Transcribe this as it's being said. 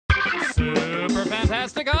Super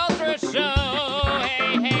Fantastic Ultra Show.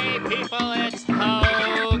 Hey, hey, people, it's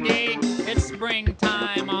Hoagie. It's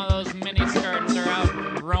springtime. All those mini skirts are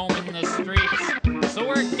out roaming the streets. So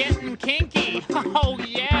we're getting kinky. Oh,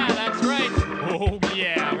 yeah, that's right. Oh,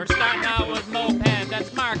 yeah. We're starting out with Moped.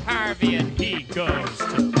 That's Mark Harvey, and he goes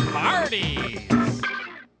to parties.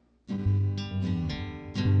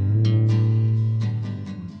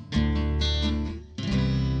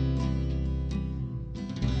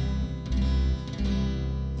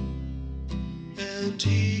 And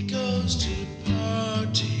he goes to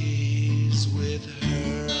parties with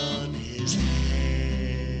her on his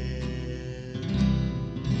hand.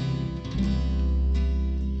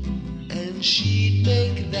 And she'd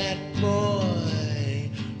make that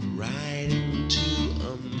boy right into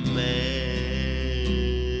a man.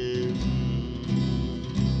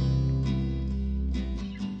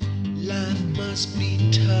 Life must be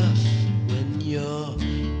tough when you're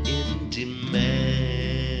in demand.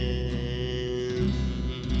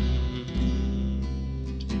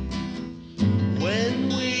 When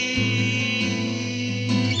we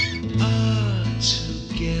are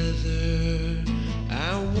together,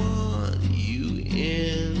 I want you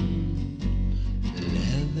in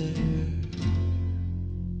leather.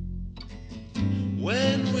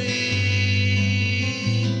 When we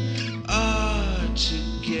are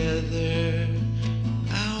together,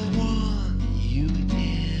 I want you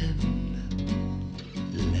in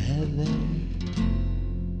leather.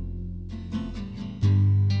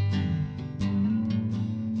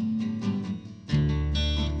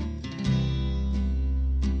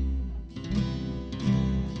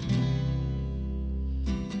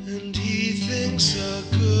 And he thinks a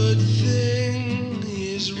good thing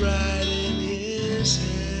is right in his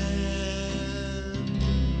hands.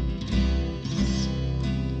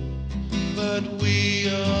 But we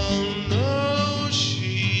all know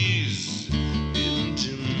she's in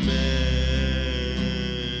demand.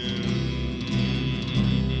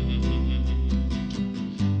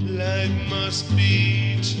 Life must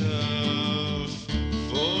be tough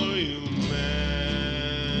for you, man.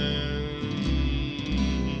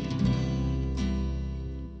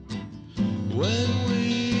 When we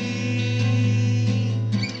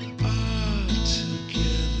are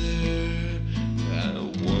together, I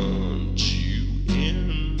want you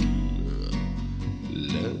in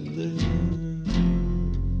leather.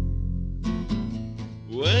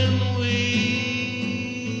 When we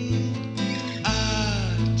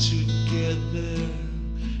are together,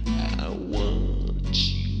 I want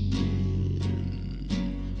you in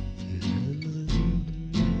leather.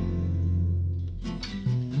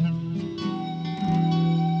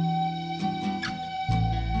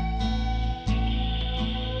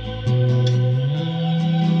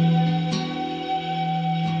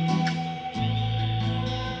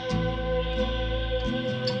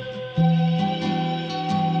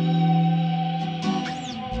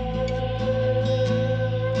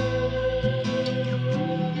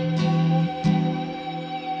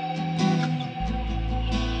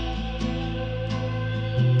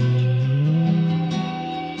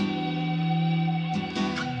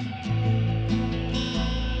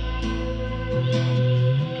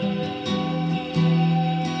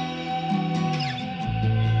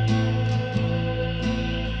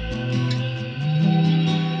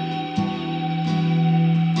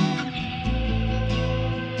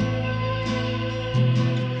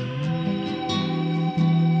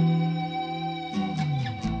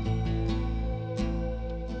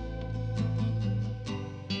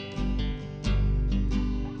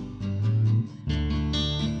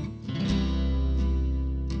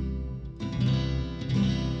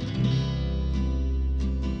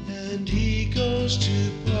 And he goes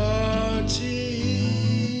to parties.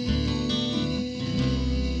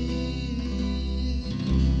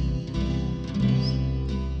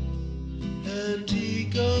 And he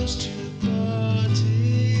goes to parties.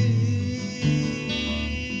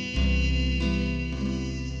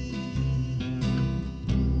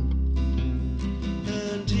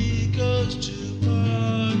 And he goes to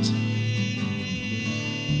parties.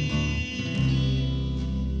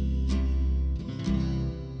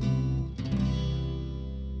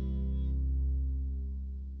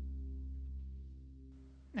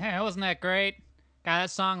 Hey, wasn't that great? God, that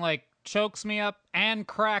song like chokes me up and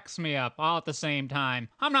cracks me up all at the same time.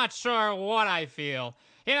 I'm not sure what I feel.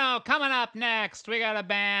 You know, coming up next, we got a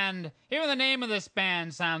band. Even the name of this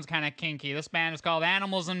band sounds kind of kinky. This band is called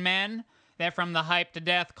Animals and Men. They're from the Hype to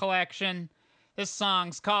Death collection. This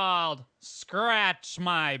song's called Scratch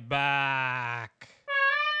My Back.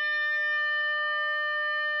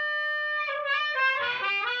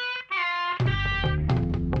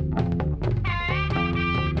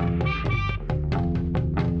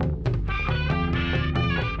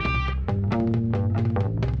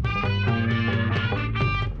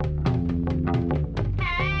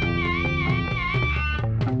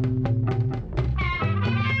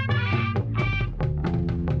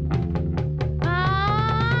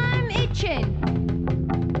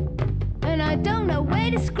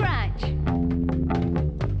 way to scratch.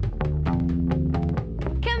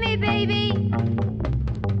 Come here, baby.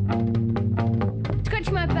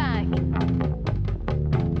 Scratch my back.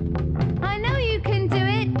 I know you can do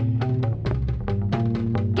it.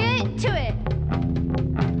 Get to it.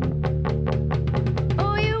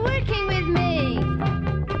 Oh, you're working with me.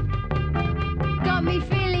 Got me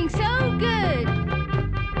feeling so good.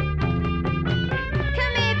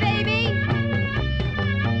 Come here, baby.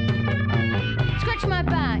 Scratch my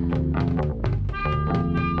back.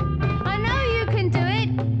 I know you can do it.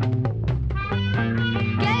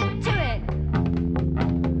 Get to it.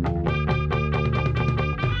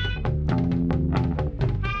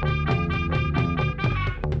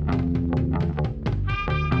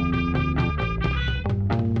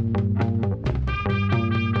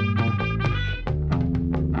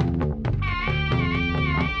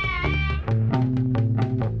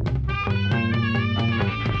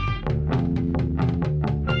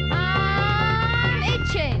 I'm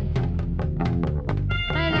itching,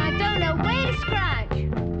 and I don't know where to scratch.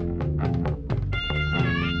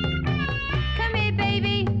 Come here,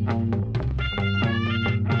 baby.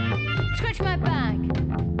 Scratch my back.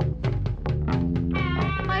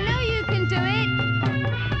 I know you can do it.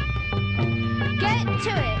 Get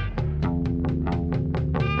to it.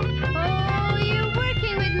 Oh, you're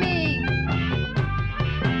working with me.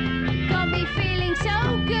 Got me feeling so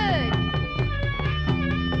good.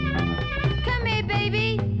 Come here,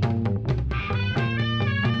 baby.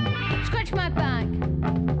 Scratch my back.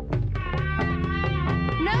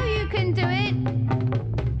 Know you can do it.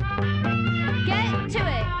 Get to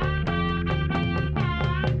it.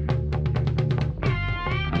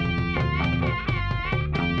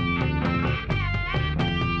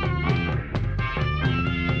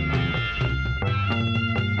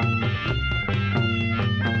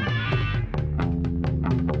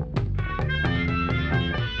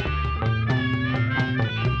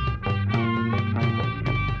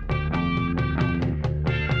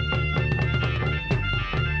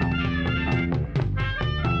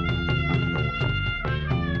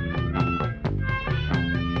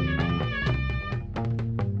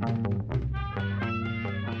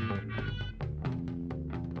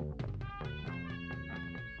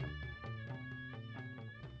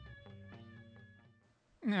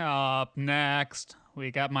 Up next, we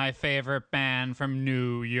got my favorite band from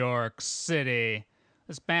New York City.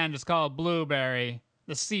 This band is called Blueberry.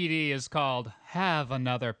 The CD is called Have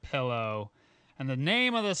Another Pillow. And the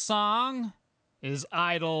name of the song is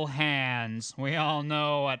Idle Hands. We all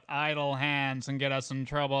know what idle hands can get us in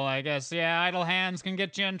trouble, I guess. Yeah, idle hands can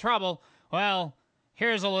get you in trouble. Well,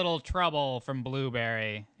 here's a little trouble from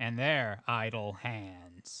Blueberry and their idle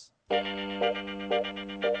hands.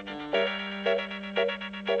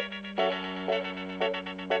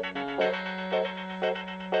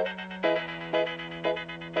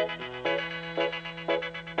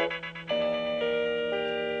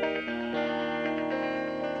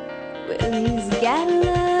 Well, he's got a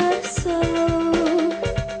lot of soul,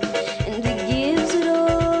 and he gives it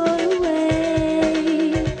all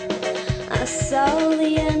away. I saw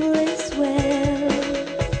the endless well,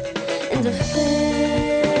 and I fell,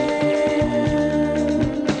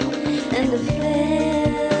 and I fell.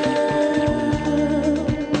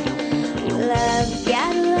 Well, I've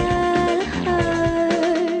got a lot of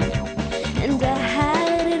heart, and I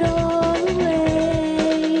had it all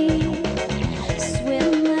away.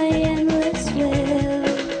 Swim my endless well,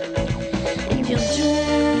 and you'll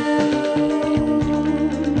drown.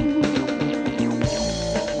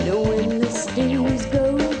 No, when the days go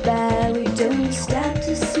by, we don't stop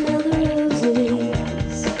to smell the roses.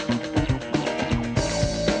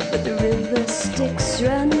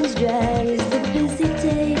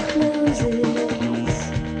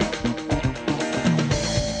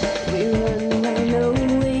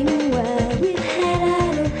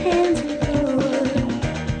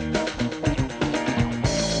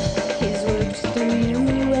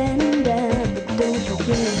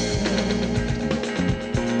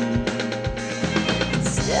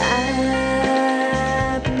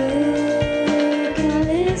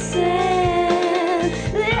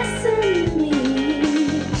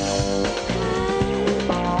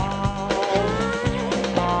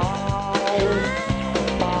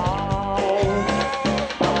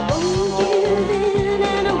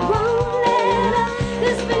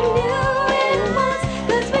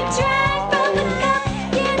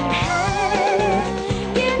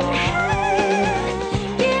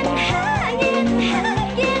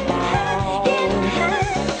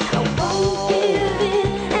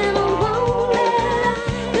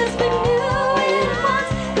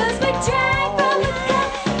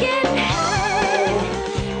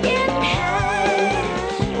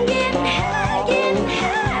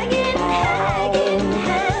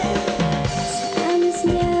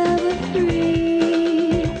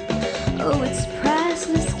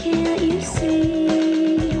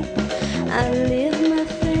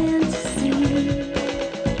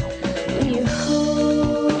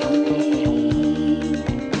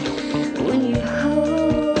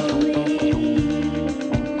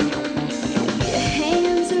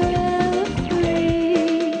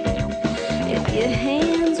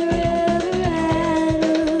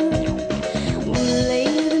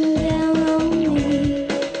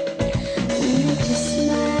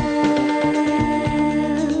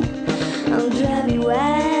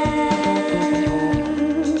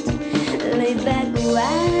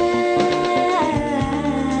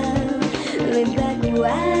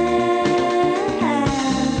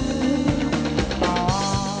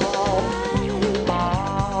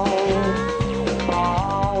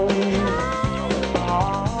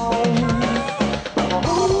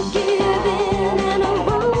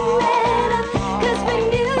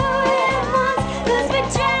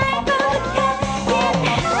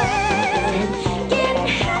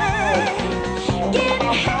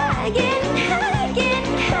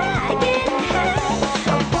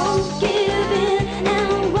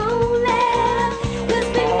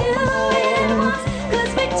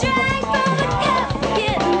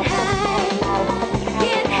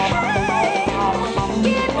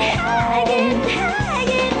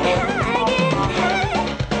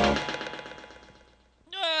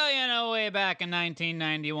 Back in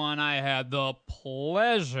 1991, I had the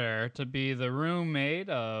pleasure to be the roommate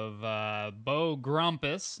of Bo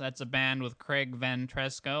Grumpus. That's a band with Craig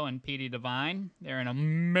Ventresco and Petey Devine. They're an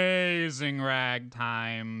amazing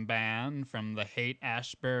ragtime band from the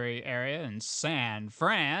Haight-Ashbury area in San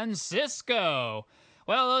Francisco.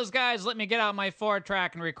 Well, those guys let me get out my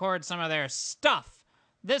 4-track and record some of their stuff.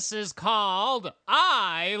 This is called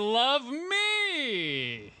I Love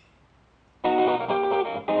Me.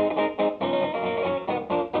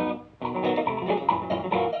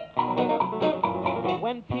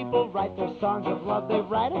 When people write their songs of love, they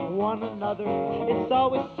write of one another. It's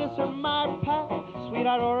always sis or my pal,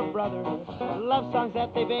 sweetheart or a brother. Love songs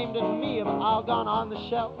that they've aimed at me have all gone on the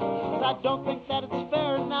shelf. 'Cause I don't think that it's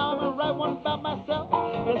fair, and now I'm gonna write one about myself.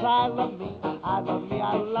 'Cause I love me, I love me,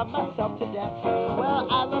 I love myself to death. Well,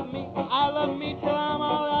 I love me till I'm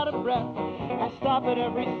all out of breath. I stop at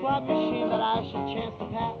every slot machine that I should chance to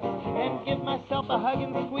pass, and give myself a hug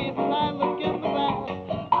and squeeze as I look in the glass.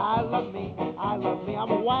 I love me,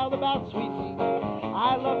 I'm wild about sweet tea.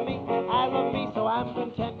 I love me, so I'm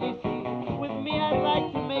content, you see. With me, I'd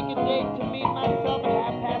like to make a date to meet myself at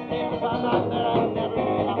 8:30. If I'm not there, I'm never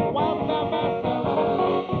late. I'm wild about myself.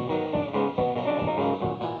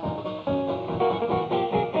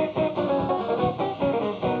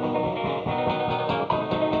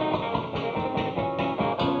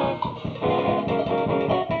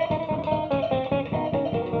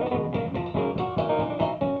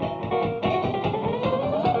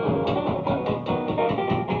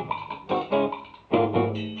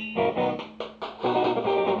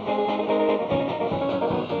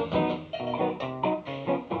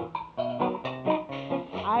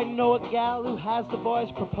 I know a gal who has the boys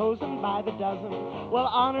proposing by the dozen. Well,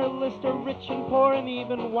 on her list are rich and poor and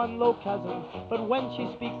even one low cousin. But when she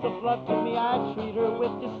speaks of love to me, I treat her with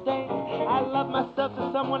disdain. I love myself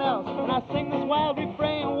to someone else, and I sing this wild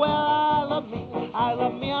refrain. Well, I love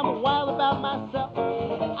me, I'm wild about myself.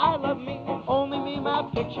 I love me, only me, my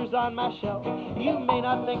picture's on my shelf. You may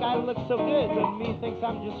not think I look so good, but me thinks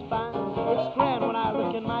I'm just fine. It's grand when I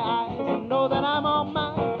look in my eyes and know that I'm all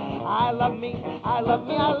mine. I love me, I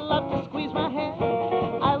love to squeeze my hand.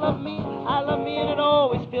 I love me, and it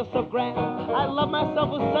always feels so grand. I love myself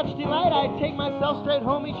with such delight, I take myself straight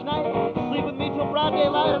home each night. Sleep with me till broad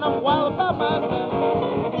daylight, and I'm wild about myself.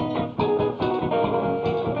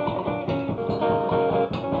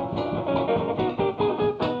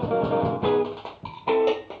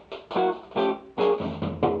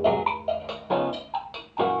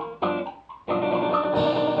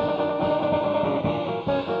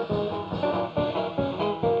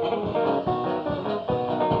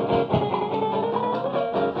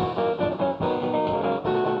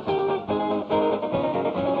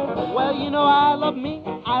 Well, you know I love me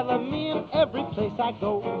in every place I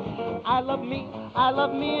go. I love me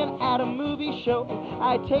and at a movie show.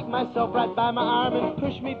 I take myself right by my arm and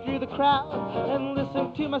push me through the crowd, and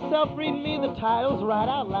listen to myself read me the titles right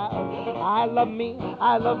out loud. I love me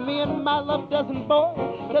and my love doesn't bore.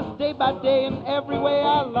 'Cause day by day in every way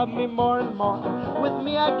I love me more and more. With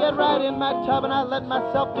me I get right in my tub and I let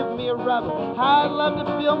myself give me a rub. How I love to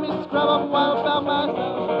feel me scrub, I'm wild about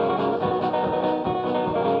myself.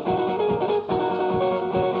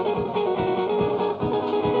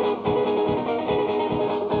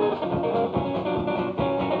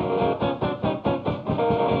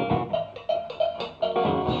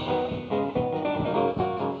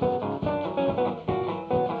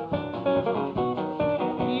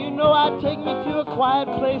 I take me to a quiet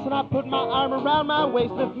place and I put my arm around my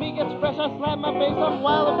waist. And if me gets fresh, I slap my face. I'm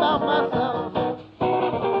wild about myself.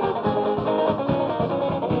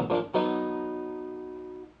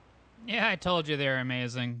 Yeah, I told you they're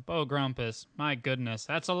amazing. Bo Grumpus. My goodness,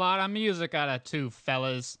 that's a lot of music out of two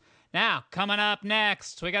fellas. Now, coming up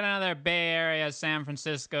next, we got another Bay Area San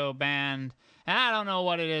Francisco band. And I don't know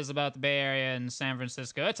what it is about the Bay Area and San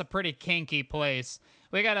Francisco. It's a pretty kinky place.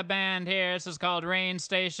 We got a band here. This is called Rain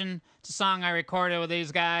Station. It's a song I recorded with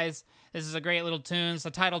these guys. This is a great little tune. It's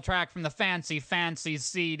the title track from the Fancy Fancy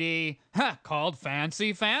CD, called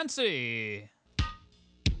Fancy Fancy.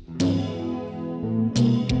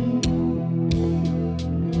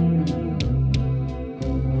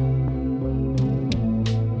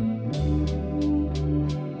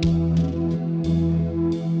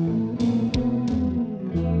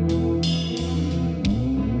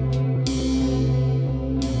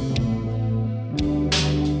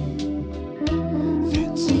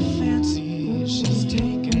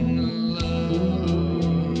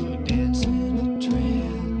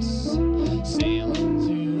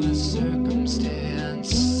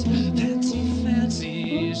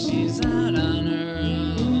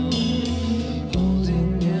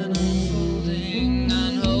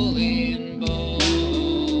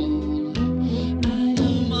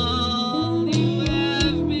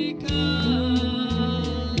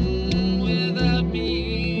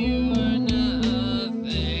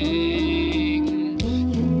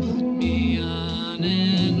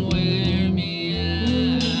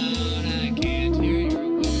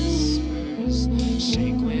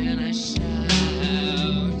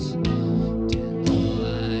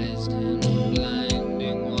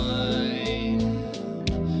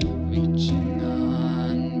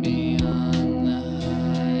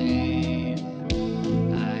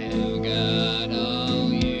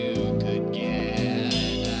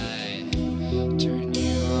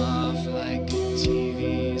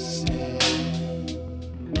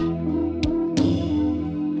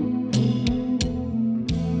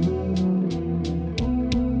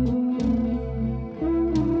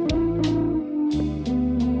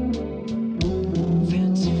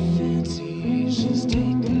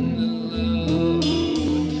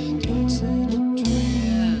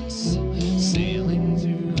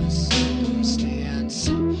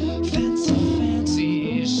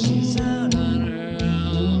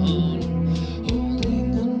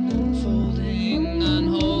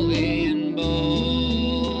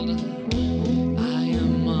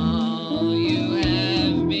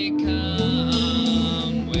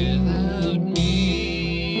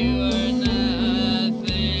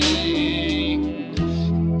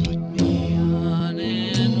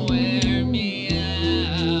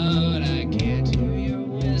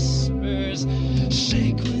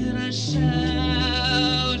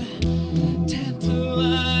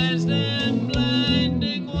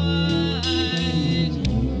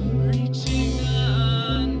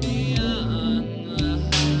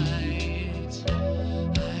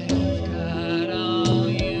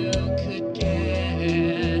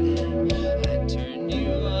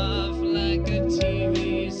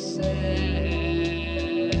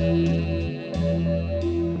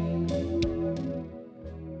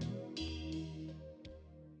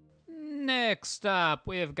 Next up,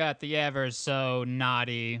 we've got the ever so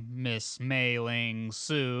naughty Miss Mei-Ling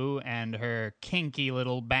Sue and her kinky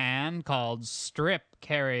little band called Strip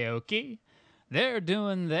Karaoke. They're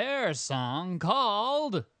doing their song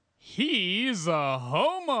called He's a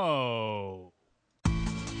Homo.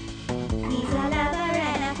 He's a lover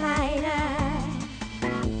and a fighter.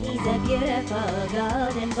 He's a beautiful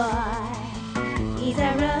golden boy. He's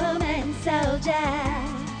a Roman soldier.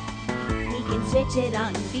 He can switch it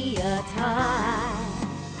on and be a toy.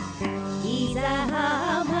 He's a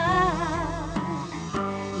homo.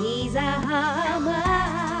 He's a homo.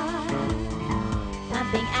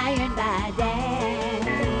 Pumping iron by day.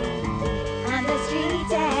 On the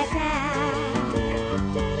streets at night.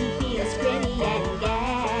 He feels pretty and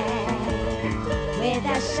gay. With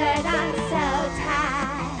a shirt on so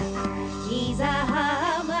tight. He's a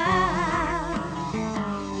homo.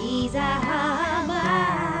 He's a homo.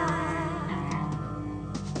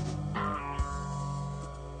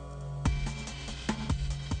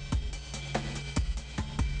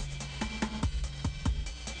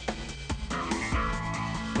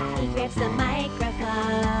 He grips the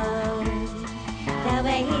microphone. The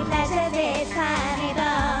way he pleasures his funny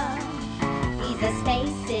bone. He's a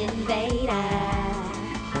space invader.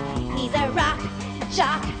 He's a rock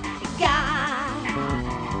jock guy.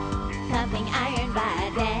 Pumping iron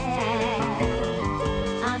by day.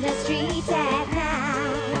 On the streets at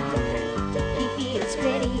night. He feels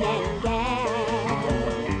pretty and gay.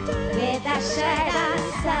 With a shirt on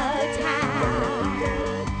so tight.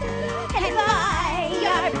 Hey boy,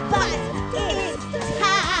 your butt is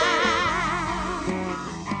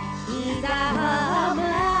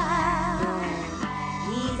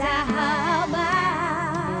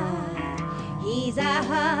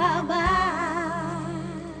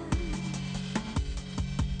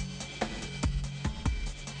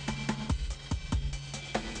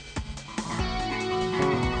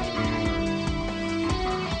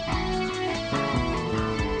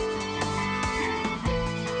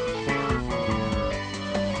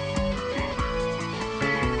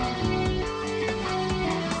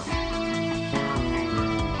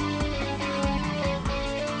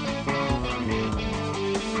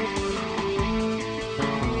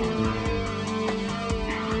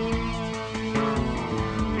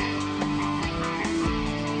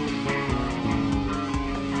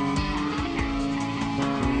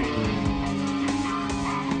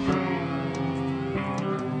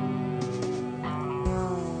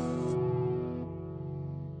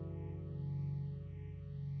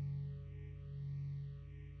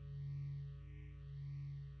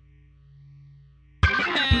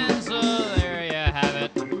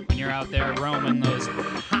in those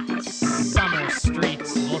hot summer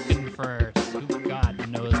streets looking for who God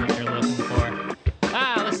knows what you're looking for.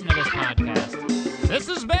 Listen to this podcast. This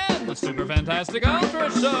has been the Super Fantastic Ultra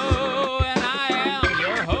Show.